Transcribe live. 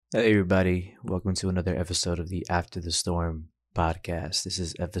Hey, everybody. Welcome to another episode of the After the Storm podcast. This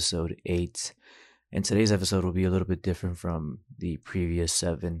is episode 8, and today's episode will be a little bit different from the previous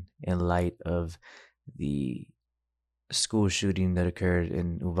 7 in light of the school shooting that occurred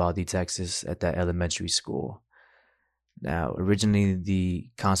in Uvalde, Texas at that elementary school. Now, originally, the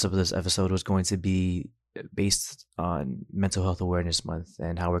concept of this episode was going to be based on Mental Health Awareness Month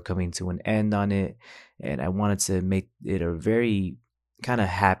and how we're coming to an end on it. And I wanted to make it a very kind of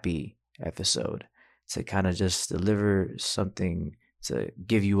happy episode to kind of just deliver something to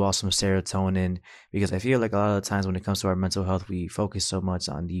give you all some serotonin, because I feel like a lot of the times when it comes to our mental health, we focus so much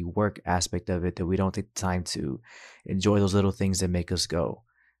on the work aspect of it that we don't take the time to enjoy those little things that make us go,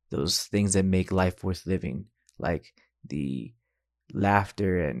 those things that make life worth living, like the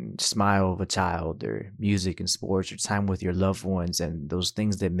laughter and smile of a child, or music and sports, or time with your loved ones, and those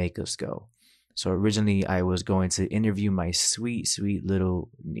things that make us go. So originally, I was going to interview my sweet, sweet little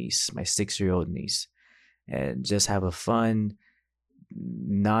niece, my 6-year-old niece, and just have a fun,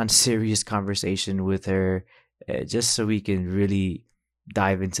 non serious conversation with her, just so we can really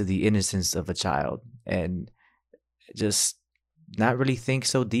dive into the innocence of a child and just not really think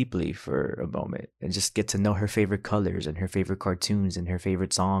so deeply for a moment and just get to know her favorite colors and her favorite cartoons and her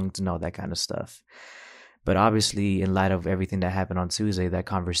favorite songs and all that kind of stuff. But obviously, in light of everything that happened on Tuesday, that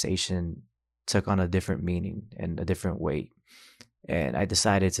conversation took on a different meaning and a different weight. And I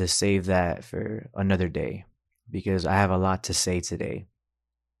decided to save that for another day because I have a lot to say today,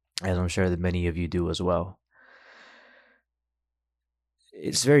 as I'm sure that many of you do as well.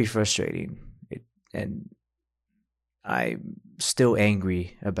 It's very frustrating. And I'm still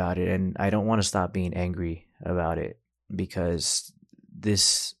angry about it, and I don't want to stop being angry about it because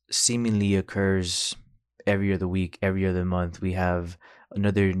this seemingly occurs every other week, every other month. We have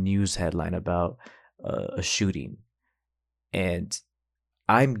another news headline about a shooting, and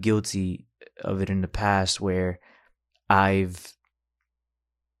I'm guilty of it in the past where I've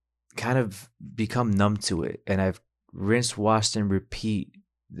kind of become numb to it, and I've rinsed, washed, and repeat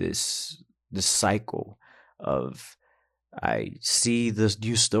this cycle of I see this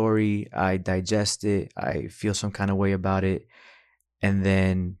news story, I digest it, I feel some kind of way about it, and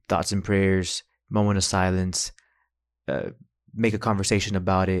then thoughts and prayers, moment of silence, uh, make a conversation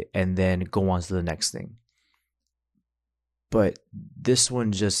about it, and then go on to the next thing. But this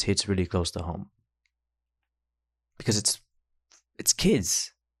one just hits really close to home because it's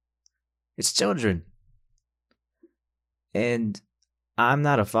kids, it's children, and I'm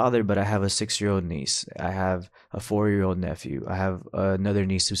not a father, but I have a 6-year-old niece. I have a 4-year-old nephew. I have another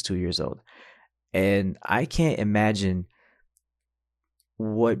niece who's 2 years old. And I can't imagine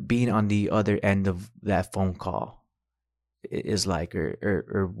what being on the other end of that phone call is like,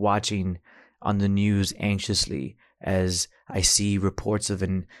 or watching on the news anxiously as I see reports of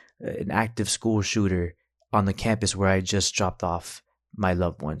an active school shooter on the campus where I just dropped off my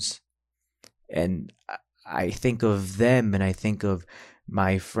loved ones. And I think of them, and I think of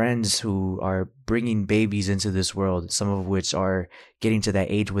my friends who are bringing babies into this world, some of which are getting to that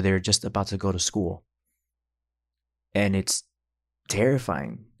age where they're just about to go to school. And it's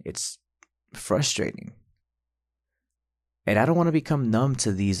terrifying. It's frustrating. And I don't want to become numb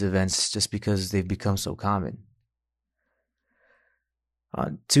to these events just because they've become so common.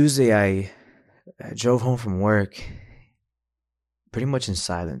 On Tuesday, I drove home from work pretty much in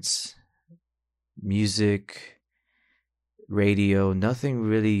silence. Music, radio, nothing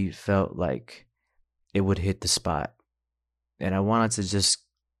really felt like it would hit the spot. And I wanted to just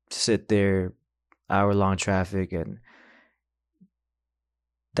sit there, hour long traffic, and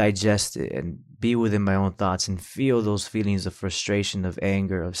digest it and be within my own thoughts and feel those feelings of frustration, of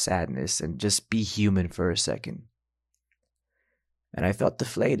anger, of sadness, and just be human for a second. And I felt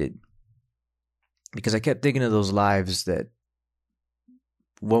deflated because I kept thinking of those lives that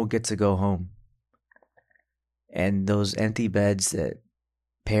won't get to go home, and those empty beds that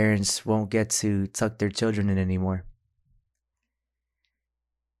parents won't get to tuck their children in anymore,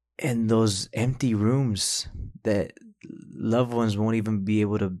 and those empty rooms that loved ones won't even be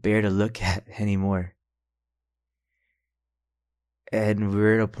able to bear to look at anymore. And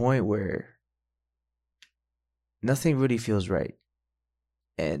we're at a point where nothing really feels right.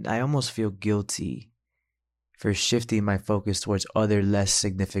 And I almost feel guilty for shifting my focus towards other less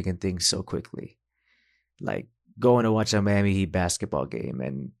significant things so quickly. Like going to watch a Miami Heat basketball game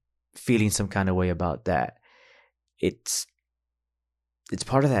and feeling some kind of way about that. It's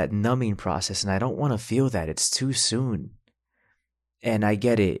part of that numbing process, and I don't want to feel that. It's too soon. And I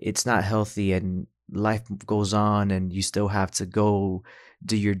get it. It's not healthy, and life goes on, and you still have to go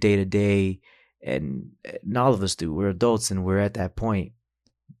do your day to day, and all of us do. We're adults and we're at that point.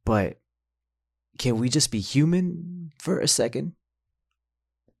 But can we just be human for a second?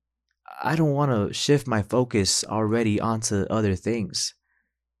 I don't want to shift my focus already onto other things.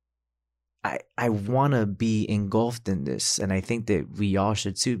 I want to be engulfed in this, and I think that we all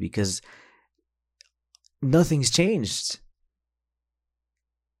should too, because nothing's changed.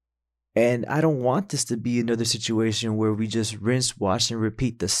 And I don't want this to be another situation where we just rinse, wash, and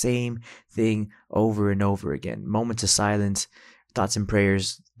repeat the same thing over and over again. Moments of silence, thoughts and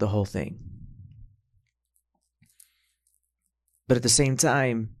prayers, the whole thing. But at the same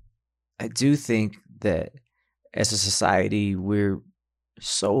time, I do think that as a society, we're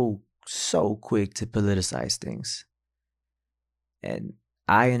so quick to politicize things. And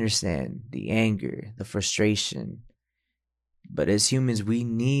I understand the anger, the frustration. But as humans, we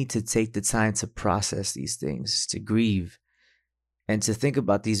need to take the time to process these things, to grieve, and to think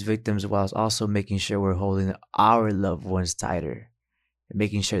about these victims while also making sure we're holding our loved ones tighter and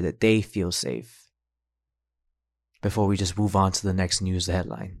making sure that they feel safe before we just move on to the next news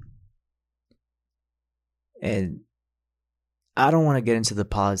headline. And I don't want to get into the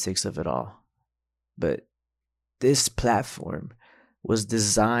politics of it all, but this platform was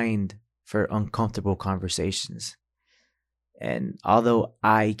designed for uncomfortable conversations. And although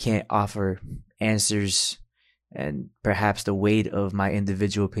I can't offer answers, and perhaps the weight of my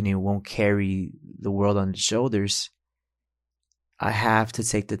individual opinion won't carry the world on its shoulders, I have to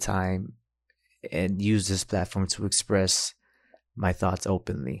take the time and use this platform to express my thoughts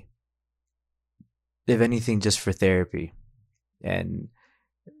openly. If anything, just for therapy. And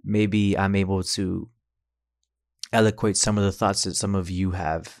maybe I'm able to eloquate some of the thoughts that some of you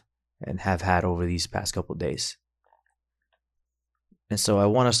have and have had over these past couple of days. And so I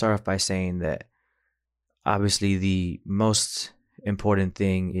want to start off by saying that obviously the most important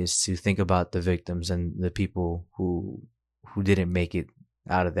thing is to think about the victims and the people who didn't make it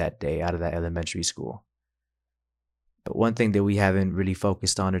out of that day, out of that elementary school. But one thing that we haven't really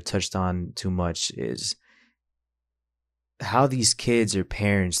focused on or touched on too much is how these kids or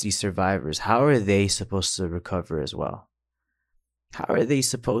parents, these survivors, how are they supposed to recover as well? How are they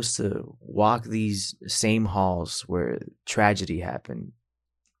supposed to walk these same halls where tragedy happened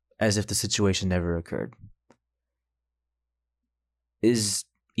as if the situation never occurred? Is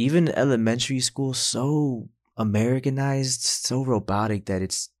even elementary school so Americanized, so robotic that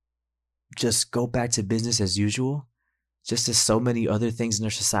it's just go back to business as usual, just as so many other things in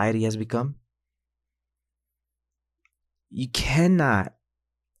our society has become? You cannot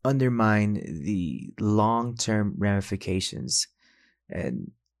undermine the long-term ramifications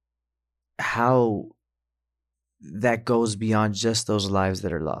and how that goes beyond just those lives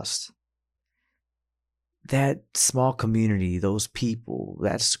that are lost. That small community, those people,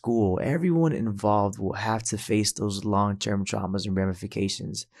 that school, everyone involved will have to face those long-term traumas and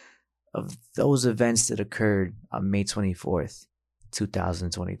ramifications of those events that occurred on May 24th,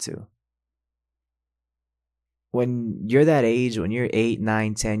 2022. When you're that age, when you're 8,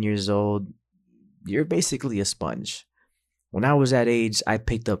 9, 10 years old, you're basically a sponge. When I was that age, I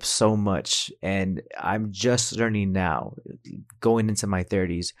picked up so much, and I'm just learning now, going into my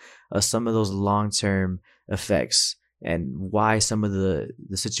 30s, some of those long-term effects and why some of the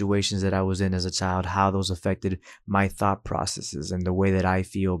situations that I was in as a child, how those affected my thought processes and the way that I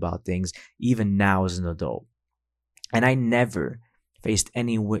feel about things, even now as an adult. And I never faced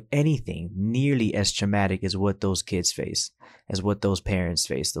anything nearly as traumatic as what those kids face, as what those parents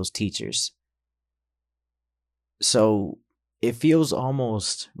face, those teachers. So it feels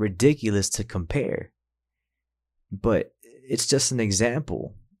almost ridiculous to compare, but it's just an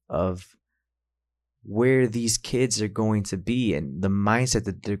example of where these kids are going to be and the mindset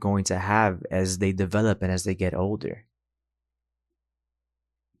that they're going to have as they develop and as they get older.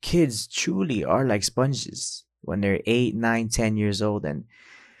 Kids truly are like sponges when they're 8, 9, 10 years old, and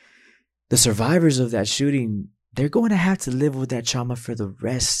the survivors of that shooting, they're going to have to live with that trauma for the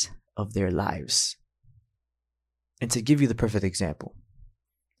rest of their lives. And to give you the perfect example,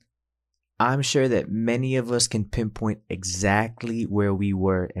 I'm sure that many of us can pinpoint exactly where we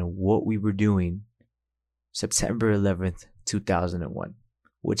were and what we were doing September 11th, 2001,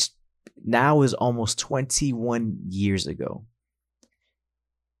 which now is almost 21 years ago.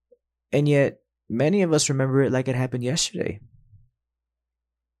 And yet, many of us remember it like it happened yesterday.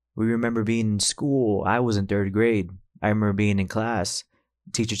 We remember being in school. I was in 3rd grade. I remember being in class.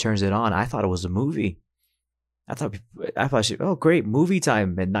 The teacher turns it on. I thought it was a movie. I thought, oh, great, movie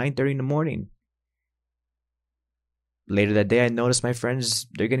time at 9:30 in the morning. Later that day, I noticed my friends,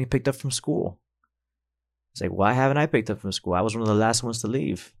 they're getting picked up from school. It's like, why haven't I picked up from school? I was one of the last ones to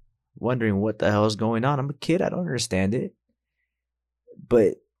leave, wondering what the hell is going on. I'm a kid. I don't understand it.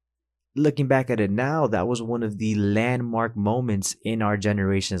 But looking back at it now, that was one of the landmark moments in our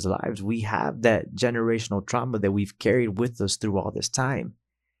generation's lives. We have that generational trauma that we've carried with us through all this time.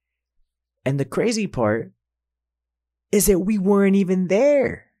 And the crazy part is that we weren't even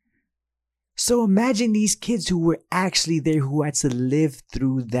there. So imagine these kids who were actually there, who had to live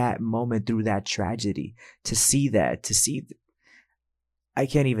through that moment, through that tragedy, to see that, I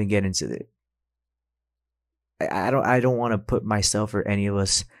can't even get into it. I don't want to put myself or any of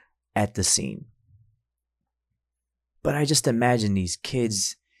us at the scene. But I just imagine these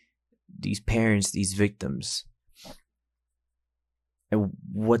kids, these parents, these victims, and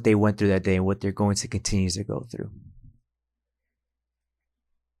what they went through that day and what they're going to continue to go through.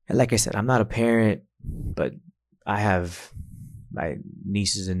 And like I said, I'm not a parent, but I have my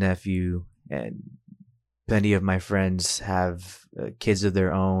nieces and nephew, and plenty of my friends have kids of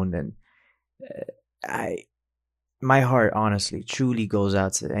their own. And my heart honestly truly goes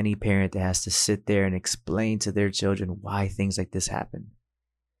out to any parent that has to sit there and explain to their children why things like this happen,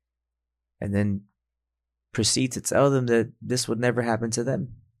 and then proceed to tell them that this would never happen to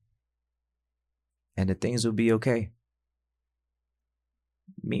them and that things will be okay.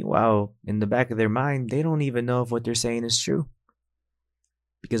 Meanwhile, in the back of their mind, they don't even know if what they're saying is true,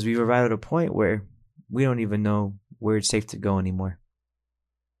 because we've arrived at a point where we don't even know where it's safe to go anymore.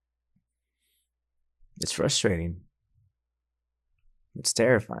 It's frustrating. It's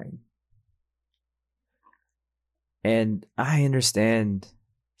terrifying. And I understand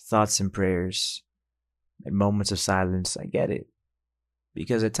thoughts and prayers and moments of silence. I get it.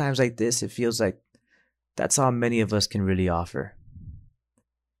 Because at times like this, it feels like that's all many of us can really offer.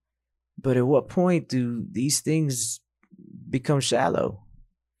 But at what point do these things become shallow?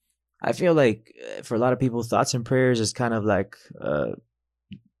 I feel like for a lot of people, thoughts and prayers is kind of like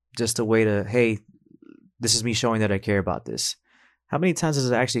just a way to, hey, this is me showing that I care about this. How many times does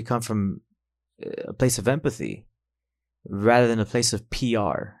it actually come from a place of empathy rather than a place of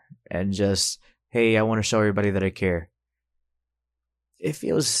PR and just, hey, I want to show everybody that I care? It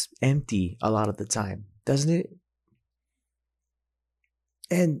feels empty a lot of the time, doesn't it?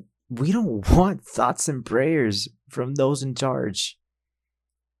 And we don't want thoughts and prayers from those in charge.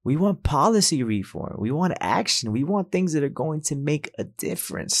 We want policy reform. We want action. We want things that are going to make a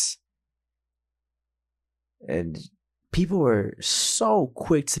difference. And people are so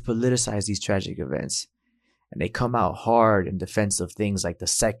quick to politicize these tragic events. And they come out hard in defense of things like the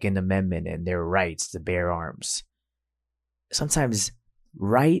Second Amendment and their rights to bear arms. Sometimes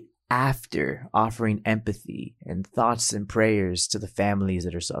right after offering empathy and thoughts and prayers to the families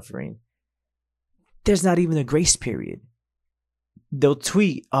that are suffering, there's not even a grace period. They'll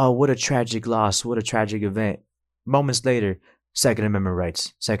tweet, oh, what a tragic loss, what a tragic event. Moments later, Second Amendment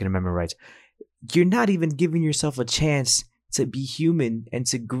rights, Second Amendment rights. You're not even giving yourself a chance to be human and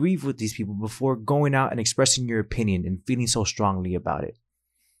to grieve with these people before going out and expressing your opinion and feeling so strongly about it.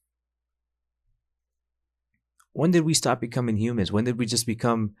 When did we stop becoming humans? When did we just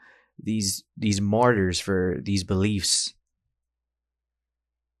become these martyrs for these beliefs?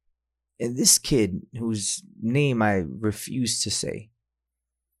 And this kid, whose name I refuse to say,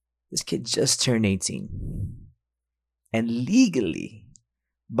 this kid just turned 18 and legally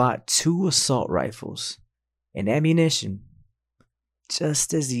bought 2 assault rifles and ammunition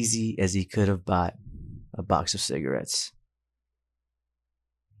just as easy as he could have bought a box of cigarettes.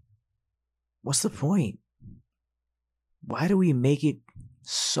 What's the point? Why do we make it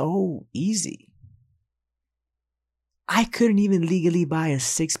so easy? I couldn't even legally buy a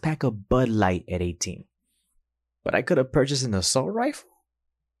 6-pack of Bud Light at 18. But I could have purchased an assault rifle?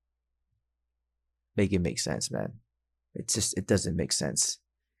 Make it make sense, man. It doesn't make sense.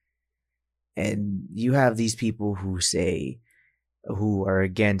 And you have these people who are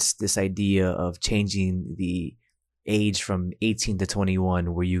against this idea of changing the age from 18 to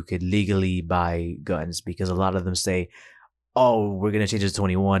 21 where you could legally buy guns, because a lot of them say, oh, we're going to change it to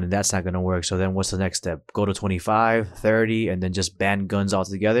 21 and that's not going to work. So then what's the next step? Go to 25, 30, and then just ban guns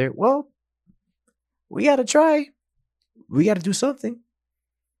altogether? Well, we got to try. We got to do something.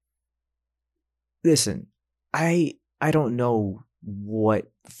 Listen, I don't know what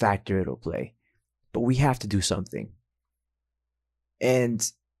factor it'll play, but we have to do something. And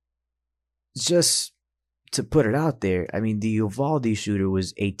just to put it out there, I mean, the Uvalde shooter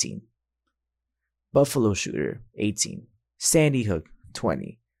was 18. Buffalo shooter, 18. Sandy Hook,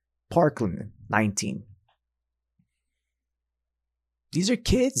 20. Parkland, 19. These are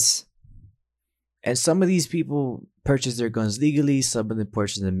kids. And some of these people purchase their guns legally, some of them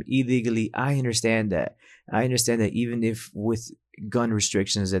purchase them illegally. I understand that. I understand that even if with gun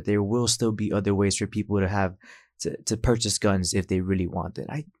restrictions, that there will still be other ways for people to have to purchase guns if they really want it.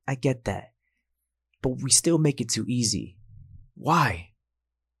 I get that. But we still make it too easy. Why?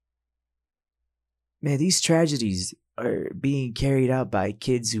 Man, these tragedies are being carried out by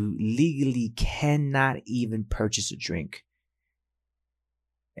kids who legally cannot even purchase a drink.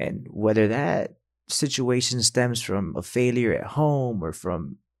 And whether that situation stems from a failure at home or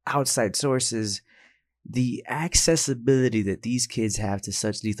from outside sources, the accessibility that these kids have to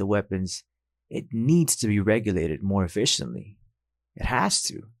such lethal weapons, it needs to be regulated more efficiently. It has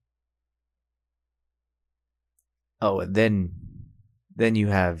to. Oh, and then you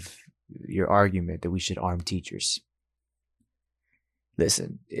have your argument that we should arm teachers.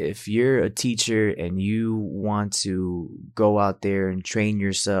 Listen, if you're a teacher and you want to go out there and train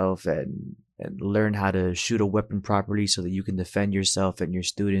yourself and learn how to shoot a weapon properly so that you can defend yourself and your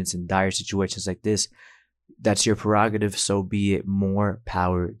students in dire situations like this, that's your prerogative, so be it. More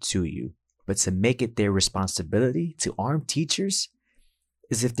power to you. But to make it their responsibility to arm teachers,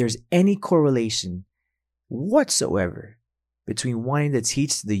 is if there's any correlation whatsoever between wanting to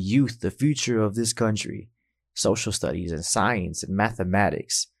teach the youth the future of this country, social studies and science and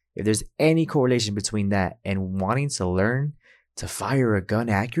mathematics, if there's any correlation between that and wanting to learn to fire a gun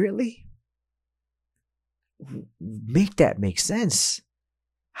accurately, make that make sense.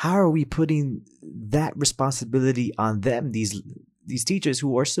 How are we putting that responsibility on them, these teachers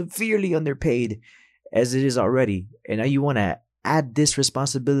who are severely underpaid as it is already, and now you want to add this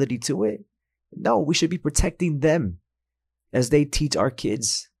responsibility to it? No, we should be protecting them as they teach our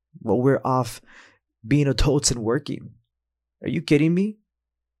kids while we're off being adults and working. Are you kidding me?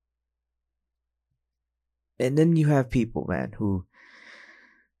 And then you have people, man, who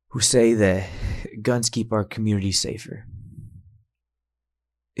say that guns keep our community safer.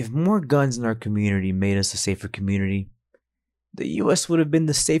 If more guns in our community made us a safer community, the US would have been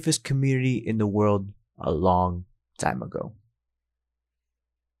the safest community in the world a long time ago.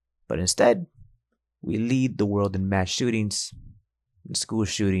 But instead, we lead the world in mass shootings and school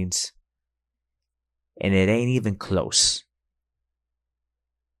shootings, and it ain't even close.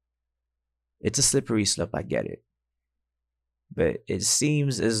 It's a slippery slope, I get it. But it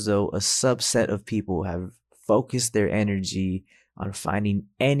seems as though a subset of people have focused their energy on finding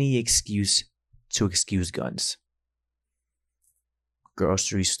any excuse to excuse guns.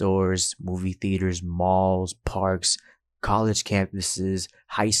 Grocery stores, movie theaters, malls, parks, college campuses,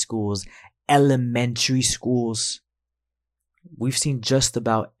 high schools, elementary schools. We've seen just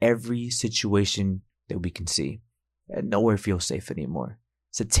about every situation that we can see, and nowhere feels safe anymore.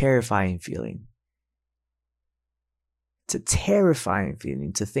 It's a terrifying feeling. It's a terrifying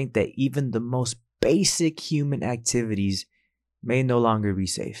feeling to think that even the most basic human activities may no longer be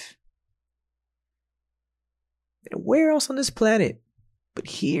safe. And where else on this planet but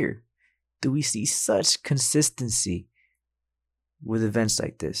here do we see such consistency with events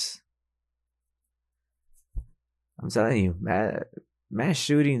like this? I'm telling you, mass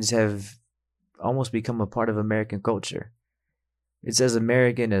shootings have almost become a part of American culture. It's as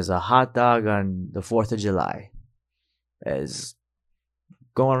American as a hot dog on the 4th of July, as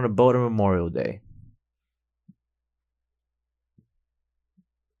going on a boat on Memorial Day.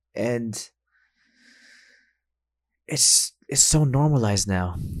 And it's so normalized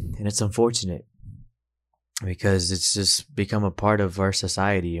now, and it's unfortunate because it's just become a part of our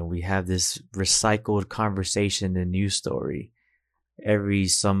society, and we have this recycled conversation and news story every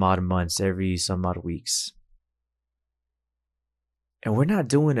some odd months, every some odd weeks. And we're not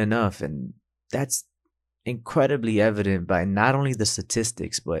doing enough, and that's incredibly evident by not only the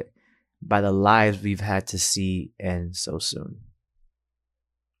statistics, but by the lives we've had to see end so soon.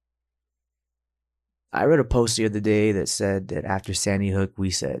 I read a post the other day that said that after Sandy Hook,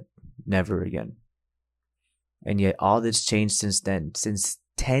 we said never again. And yet all that's changed since then, since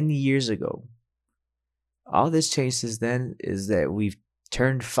 10 years ago. All that's changed since then is that we've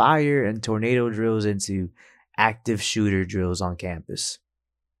turned fire and tornado drills into active shooter drills on campus.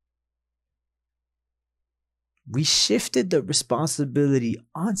 We shifted the responsibility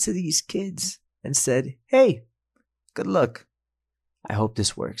onto these kids and said, hey, good luck. I hope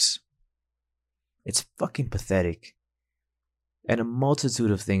this works. It's fucking pathetic. And a multitude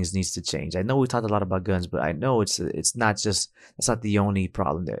of things needs to change. I know we talked a lot about guns, but I know it's not the only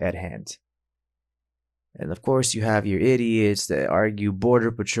problem at hand. And of course, you have your idiots that argue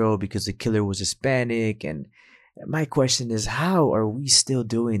Border Patrol because the killer was Hispanic. And my question is, how are we still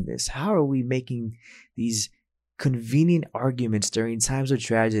doing this? How are we making these convenient arguments during times of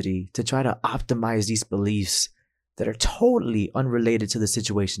tragedy to try to optimize these beliefs that are totally unrelated to the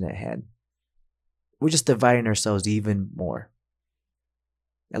situation at hand? We're just dividing ourselves even more.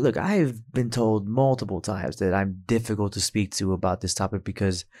 Now, look, I have been told multiple times that I'm difficult to speak to about this topic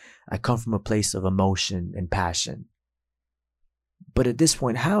because I come from a place of emotion and passion. But at this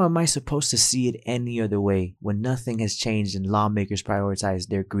point, how am I supposed to see it any other way when nothing has changed and lawmakers prioritize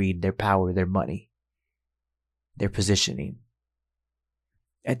their greed, their power, their money, their positioning?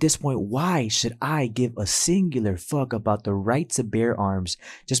 At this point, why should I give a singular fuck about the right to bear arms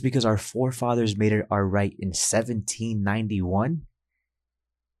just because our forefathers made it our right in 1791?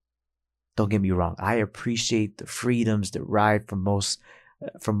 Don't get me wrong, I appreciate the freedoms derived from most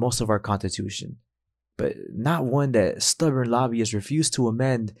of our constitution, but not one that stubborn lobbyists refuse to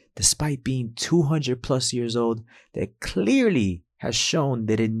amend despite being 200 plus years old, that clearly has shown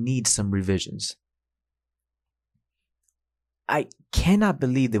that it needs some revisions. I cannot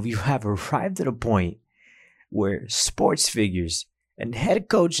believe that we have arrived at a point where sports figures and head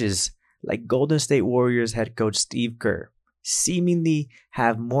coaches like Golden State Warriors head coach Steve Kerr seemingly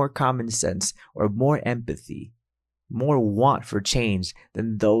have more common sense or more empathy, more want for change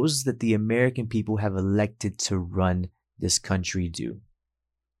than those that the American people have elected to run this country do.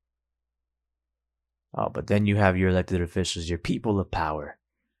 Oh, but then you have your elected officials, your people of power,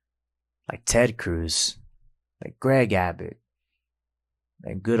 like Ted Cruz, like Greg Abbott,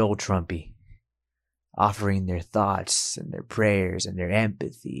 and good old Trumpy, offering their thoughts and their prayers and their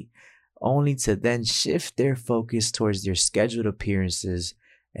empathy, only to then shift their focus towards their scheduled appearances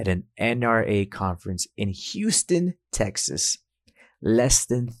at an NRA conference in Houston, Texas, less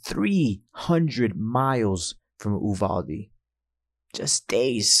than 300 miles from Uvalde, just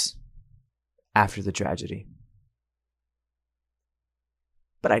days after the tragedy.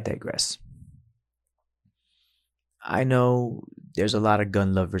 But I digress. I know there's a lot of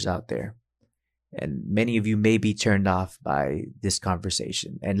gun lovers out there, and many of you may be turned off by this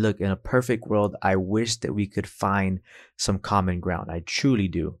conversation. And look, in a perfect world, I wish that we could find some common ground. I truly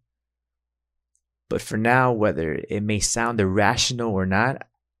do. But for now, whether it may sound irrational or not,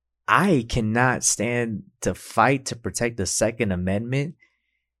 I cannot stand to fight to protect the Second Amendment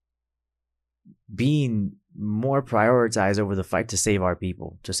being more prioritized over the fight to save our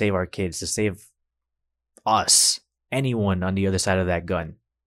people, to save our kids, to save us, anyone on the other side of that gun.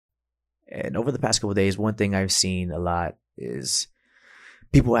 And over the past couple of days, one thing I've seen a lot is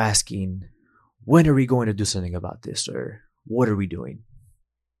people asking, when are we going to do something about this? Or what are we doing?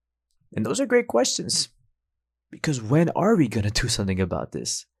 And those are great questions, because when are we going to do something about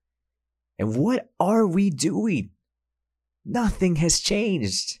this? And what are we doing? Nothing has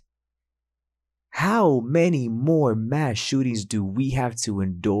changed. How many more mass shootings do we have to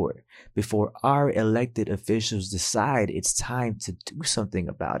endure before our elected officials decide it's time to do something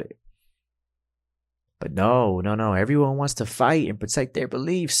about it? But no. Everyone wants to fight and protect their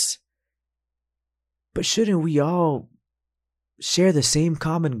beliefs. But shouldn't we all share the same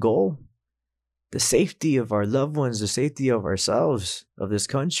common goal? The safety of our loved ones, the safety of ourselves, of this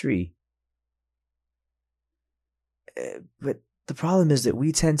country. But the problem is that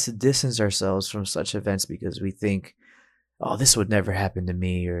we tend to distance ourselves from such events because we think, oh, this would never happen to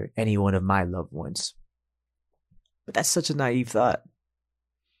me or any one of my loved ones. But that's such a naive thought.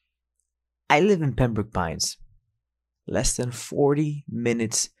 I live in Pembroke Pines, less than 40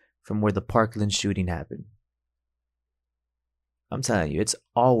 minutes from where the Parkland shooting happened. I'm telling you, it's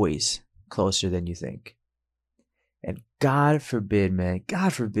always closer than you think. And God forbid, man,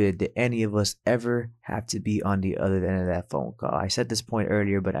 God forbid that any of us ever have to be on the other end of that phone call. I said this point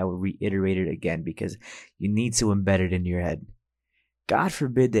earlier, but I will reiterate it again because you need to embed it in your head. God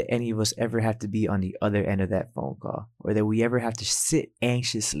forbid that any of us ever have to be on the other end of that phone call, or that we ever have to sit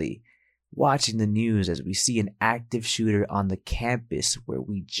anxiously watching the news as we see an active shooter on the campus where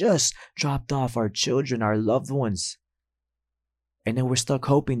we just dropped off our children, our loved ones. And then we're stuck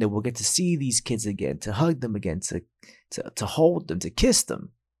hoping that we'll get to see these kids again, to hug them again, to hold them, to kiss them.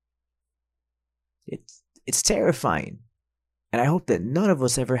 It's terrifying. And I hope that none of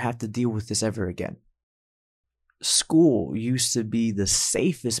us ever have to deal with this ever again. School used to be the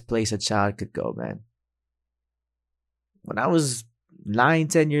safest place a child could go, man. When I was 9,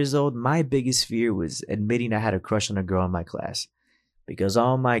 10 years old, my biggest fear was admitting I had a crush on a girl in my class, because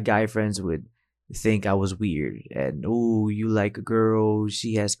all my guy friends would think I was weird and, oh, you like a girl,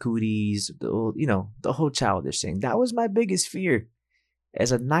 she has cooties, the whole childish thing. That was my biggest fear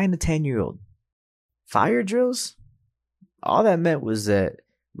as a 9 to 10-year-old. Fire drills, all that meant was that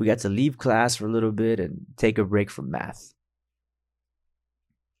we got to leave class for a little bit and take a break from math.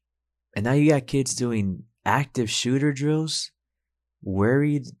 And now you got kids doing active shooter drills,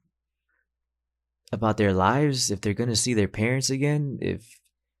 worried about their lives, if they're going to see their parents again, if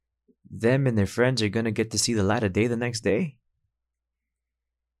them and their friends are going to get to see the light of day the next day.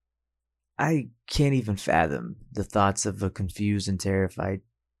 I can't even fathom the thoughts of a confused and terrified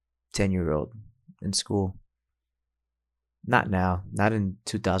 10-year-old in school. Not now, not in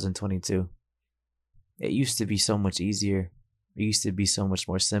 2022. It used to be so much easier. It used to be so much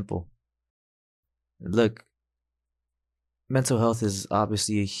more simple. Look, mental health is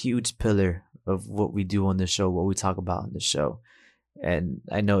obviously a huge pillar of what we do on the show, what we talk about on the show. And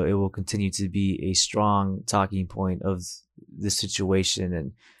I know it will continue to be a strong talking point of this situation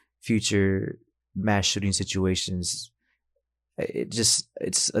and future mass shooting situations.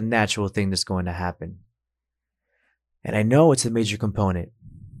 It's a natural thing that's going to happen. And I know it's a major component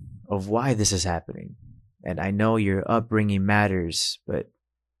of why this is happening. And I know your upbringing matters, but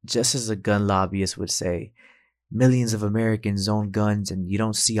just as a gun lobbyist would say, millions of Americans own guns and you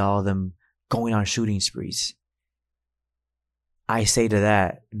don't see all of them going on shooting sprees. I say to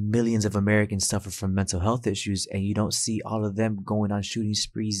that, millions of Americans suffer from mental health issues and you don't see all of them going on shooting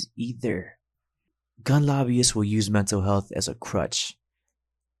sprees either. Gun lobbyists will use mental health as a crutch.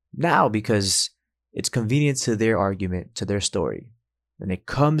 Now, because it's convenient to their argument, to their story, and it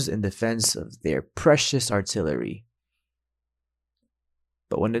comes in defense of their precious artillery.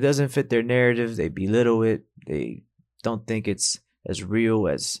 But when it doesn't fit their narrative, they belittle it. They don't think it's as real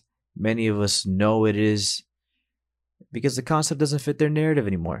as many of us know it is, because the concept doesn't fit their narrative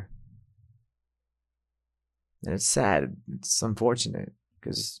anymore. And it's sad. It's unfortunate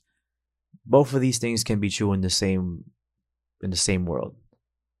because both of these things can be true in the same world.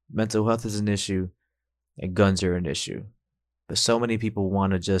 Mental health is an issue and guns are an issue. But so many people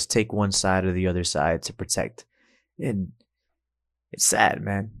want to just take one side or the other side to protect. And it's sad,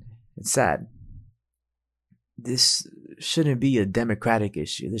 man. It's sad. This shouldn't be a Democratic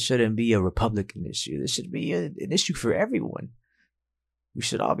issue. This shouldn't be a Republican issue. This should be an issue for everyone. We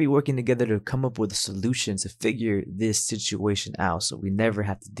should all be working together to come up with a solution to figure this situation out so we never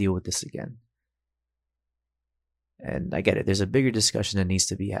have to deal with this again. And I get it. There's a bigger discussion that needs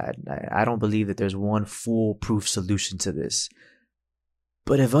to be had. I don't believe that there's one foolproof solution to this.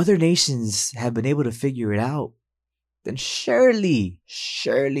 But if other nations have been able to figure it out, then surely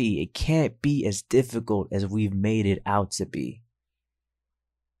it can't be as difficult as we've made it out to be.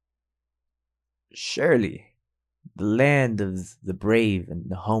 Surely the land of the brave and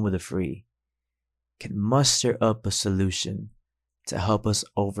the home of the free can muster up a solution to help us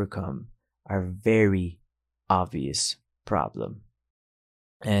overcome our very obvious problem.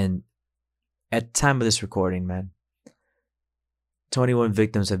 And at the time of this recording, man, 21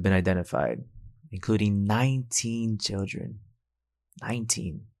 victims have been identified, including 19 children.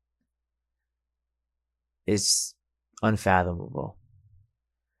 19. It's unfathomable.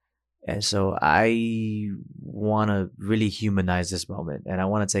 And so I want to really humanize this moment. And I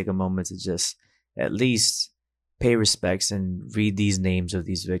want to take a moment to just at least pay respects and read these names of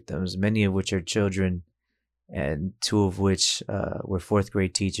these victims, many of which are children and two of which were fourth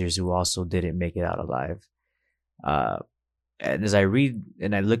grade teachers who also didn't make it out alive. And as I read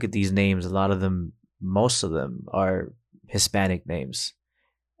and I look at these names, most of them are Hispanic names.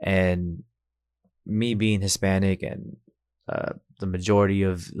 And me being Hispanic and the majority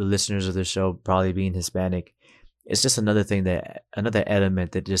of the listeners of the show probably being Hispanic, it's just another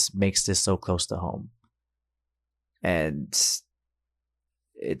element that just makes this so close to home. And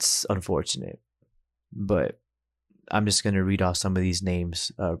it's unfortunate. But I'm just going to read off some of these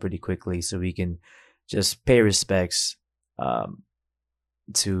names pretty quickly so we can just pay respects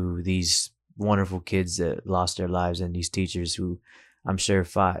to these wonderful kids that lost their lives and these teachers who I'm sure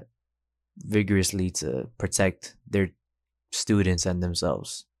fought vigorously to protect their students and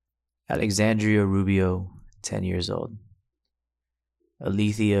themselves. Alexandria Rubio, 10 years old.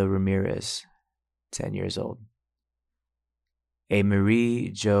 Alethea Ramirez, 10 years old. A Marie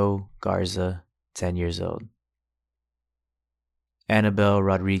Jo Garza, 10 years old. Annabelle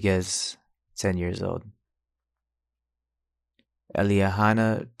Rodriguez, 10 years old.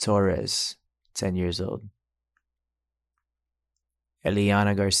 Eliahana Torres, 10 years old.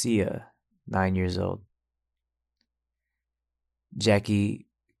 Eliana Garcia, 9 years old. Jackie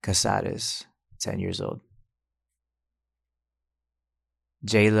Casares, 10 years old.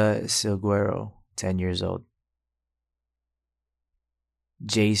 Jayla Silguero, 10 years old.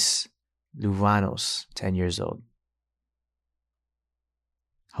 Jace Luvanos, 10 years old.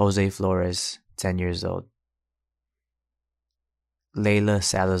 Jose Flores, 10 years old. Layla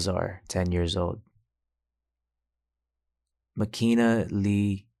Salazar, 10 years old. Makina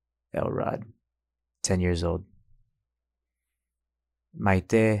Lee Elrod, 10 years old.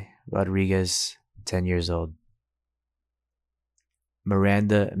 Maite Rodriguez, 10 years old.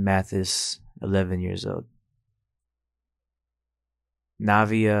 Miranda Mathis, 11 years old.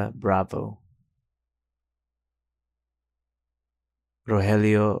 Navia Bravo,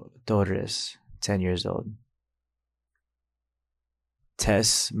 Rogelio Torres, 10 years old,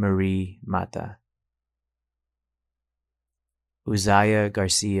 Tess Marie Mata, Uzziah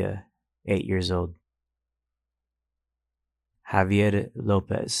Garcia, 8 years old, Javier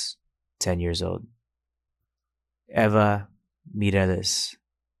Lopez, 10 years old, Eva Mireles,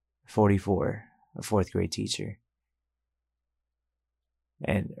 44, a fourth grade teacher,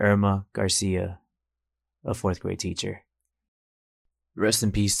 and Irma Garcia, a fourth grade teacher. Rest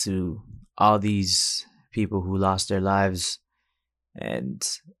in peace to all these people who lost their lives,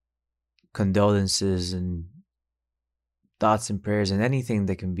 and condolences and thoughts and prayers and anything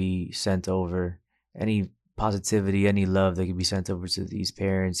that can be sent over, any positivity, any love that can be sent over to these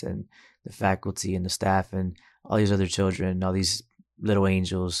parents and the faculty and the staff and all these other children, all these little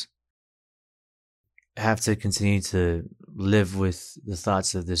angels. Have to continue to live with the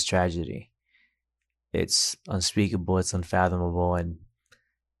thoughts of this tragedy. It's unspeakable, it's unfathomable, and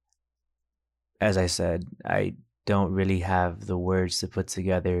as I said, I don't really have the words to put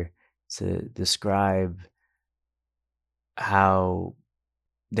together to describe how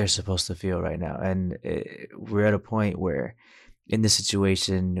they're supposed to feel right now. And we're at a point where in this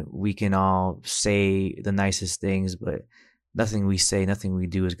situation, we can all say the nicest things, but nothing we say, nothing we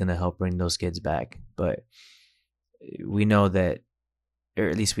do is going to help bring those kids back. But we know that, or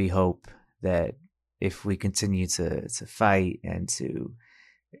at least we hope that if we continue to fight and to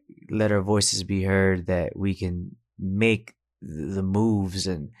let our voices be heard, that we can make the moves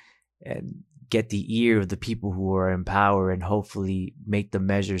and get the ear of the people who are in power, and hopefully take the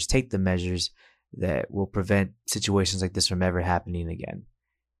measures that will prevent situations like this from ever happening again.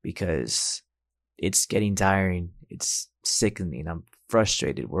 Because it's getting tiring. It's sickening. I'm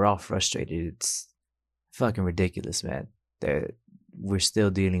frustrated. We're all frustrated. It's fucking ridiculous, man, that we're still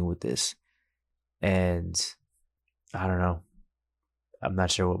dealing with this. And I don't know. I'm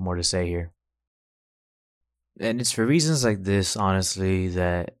not sure what more to say here. And it's for reasons like this, honestly,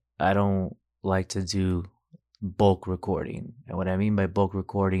 that I don't like to do bulk recording. And what I mean by bulk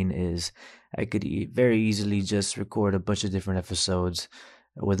recording is I could very easily just record a bunch of different episodes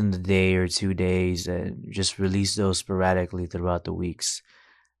within the day or 2 days and just release those sporadically throughout the weeks.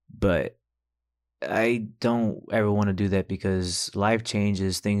 But I don't ever want to do that because life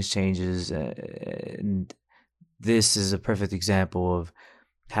changes, things changes, and this is a perfect example of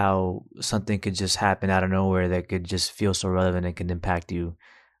how something could just happen out of nowhere that could just feel so relevant and can impact you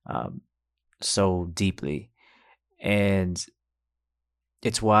so deeply. And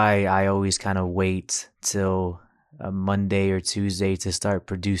it's why I always kind of wait till a Monday or Tuesday to start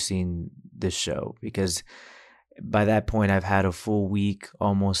producing this show, because by that point I've had a full week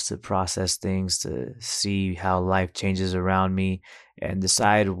almost to process things, to see how life changes around me and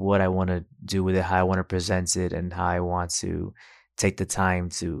decide what I want to do with it, how I want to present it, and how I want to take the time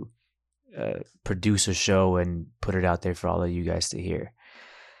to produce a show and put it out there for all of you guys to hear.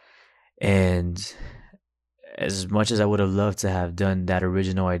 And as much as I would have loved to have done that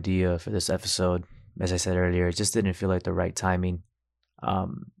original idea for this episode, as I said earlier, it just didn't feel like the right timing.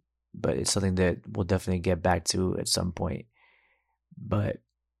 But it's something that we'll definitely get back to at some point. But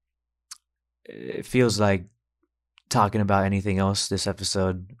it feels like talking about anything else this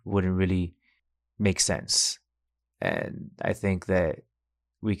episode wouldn't really make sense. And I think that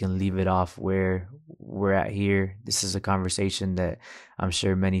we can leave it off where we're at here. This is a conversation that I'm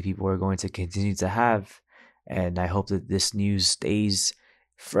sure many people are going to continue to have. And I hope that this news stays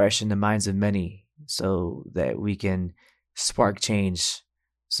fresh in the minds of many so that we can spark change,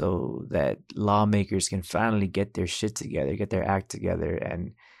 so that lawmakers can finally get their shit together, get their act together,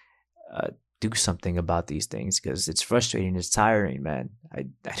 and do something about these things, because it's frustrating, it's tiring, man. I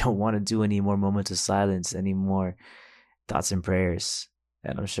don't want to do any more moments of silence, any more thoughts and prayers.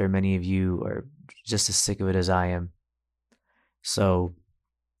 And I'm sure many of you are just as sick of it as I am. So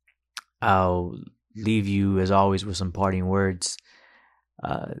I'll leave you, as always, with some parting words.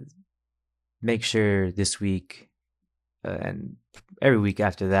 Make sure this week and every week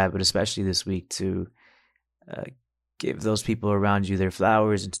after that, but especially this week, to give those people around you their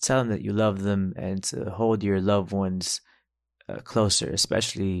flowers and to tell them that you love them, and to hold your loved ones closer,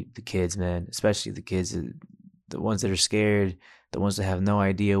 especially the kids, man, especially the kids, the ones that are scared, the ones that have no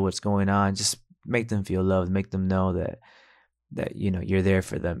idea what's going on. Just make them feel loved, make them know that you know you're there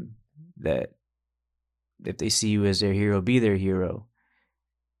for them, that if they see you as their hero, be their hero.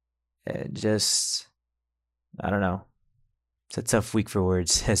 And just, I don't know, it's a tough week for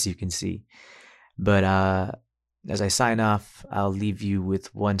words, as you can see. But as I sign off, I'll leave you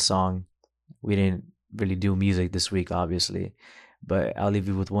with one song. We didn't really do music this week, obviously, but I'll leave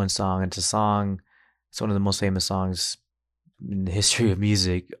you with one song. It's a song, it's one of the most famous songs in the history of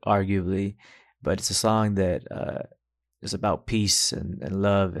music, arguably, but it's a song that is about peace and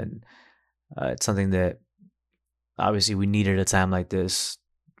love, and it's something that obviously we need at a time like this.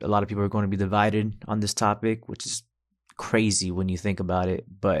 A lot of people are going to be divided on this topic, which is crazy when you think about it,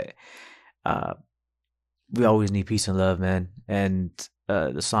 but we always need peace and love, man. And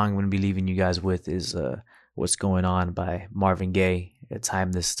the song I'm going to be leaving you guys with is What's Going On by Marvin Gaye, a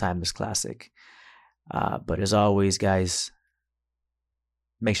timeless classic. But as always, guys,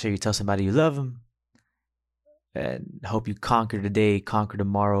 make sure you tell somebody you love them, and hope you conquer today, conquer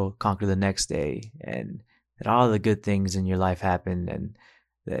tomorrow, conquer the next day, and that all the good things in your life happen, and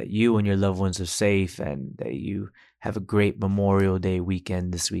that you and your loved ones are safe, and that you have a great Memorial Day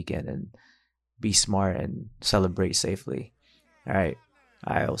weekend this weekend, and be smart and celebrate safely. All right.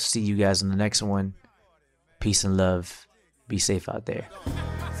 I'll see you guys in the next one. Peace and love. Be safe out there.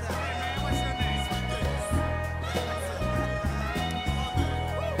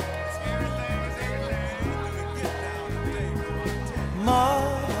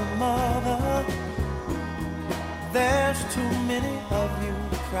 Mother, there's too many of you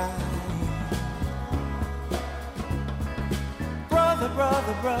crying.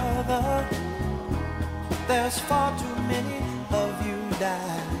 Brother, there's far too many of you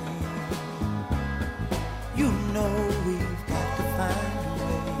dying. You know we've got to find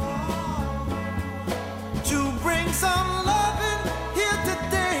a way to bring some loving here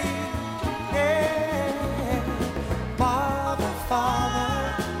today. Yeah. Father,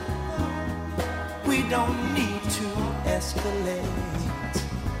 we don't need to escalate.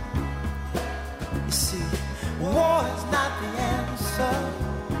 You see, war is not the answer,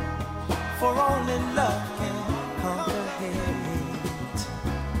 for only love can conquer hate.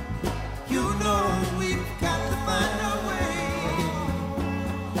 You know we've got to find a way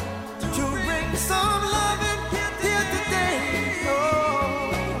to bring some love in here today.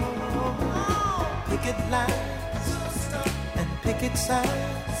 Oh, picket lines and picket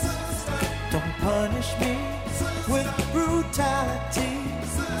signs. Don't punish me with brutality.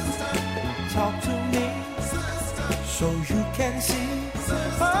 Talk to me so you can see.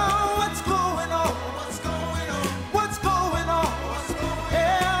 Oh, what's going on? What's going on?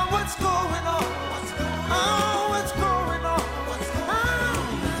 Yeah, what's going on? Oh, what's going on?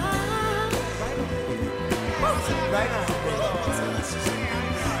 Right now. Right on.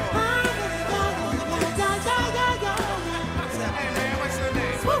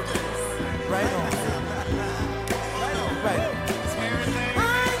 Right on.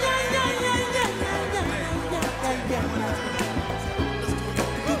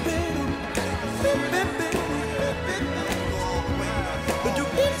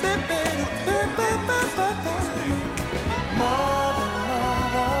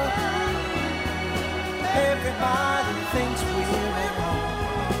 Everybody thinks we're at home.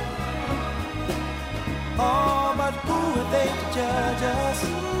 Oh, but who are they to judge us?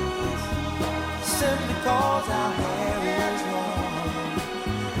 Simply cause our hair is long.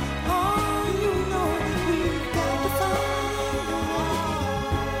 Oh, you know we've got to find a way.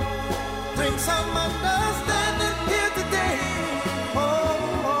 Bring some understanding here today. Oh,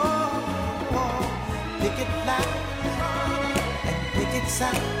 picket lines and picket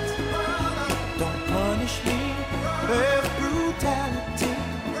signs. Don't punish me with brutality.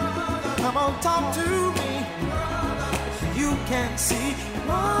 Come on, talk to me so you can see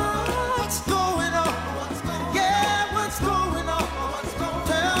what's going on. Yeah, what's going on.